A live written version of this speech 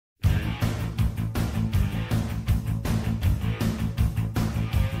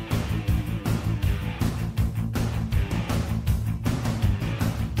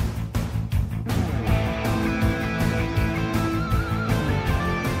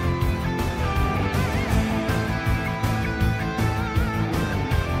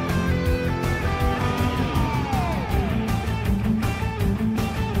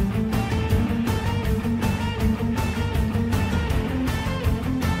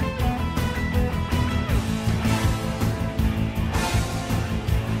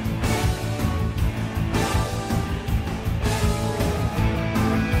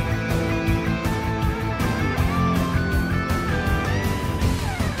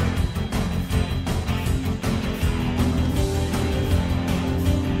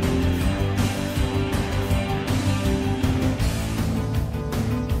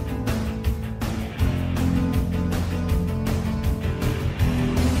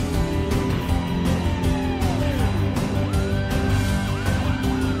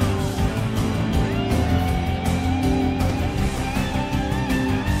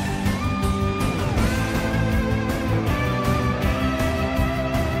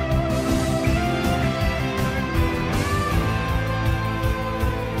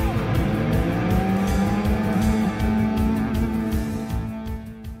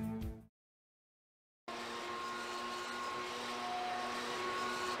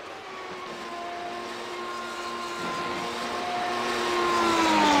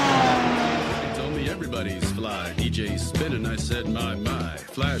in and I said, my,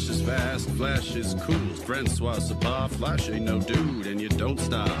 Flash is fast, Flash is cool. Francois Sapah, Flash ain't no dude, and you don't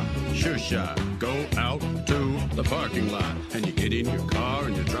stop. Sure shot, go out to the parking lot, and you get in your car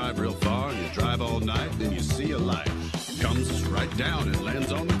and you drive real far, and you drive all night, then you see a light. Comes right down and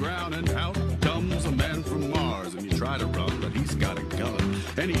lands on the ground, and out comes a man from Mars, and you try to run, but he's got a gun,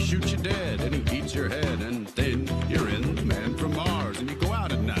 and he shoots you dead, and he eats your head, and then you're in the Man from Mars, and you go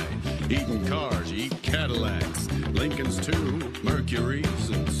out at night, eating cars, you eat Cadillacs, Lincolns too, Mercury,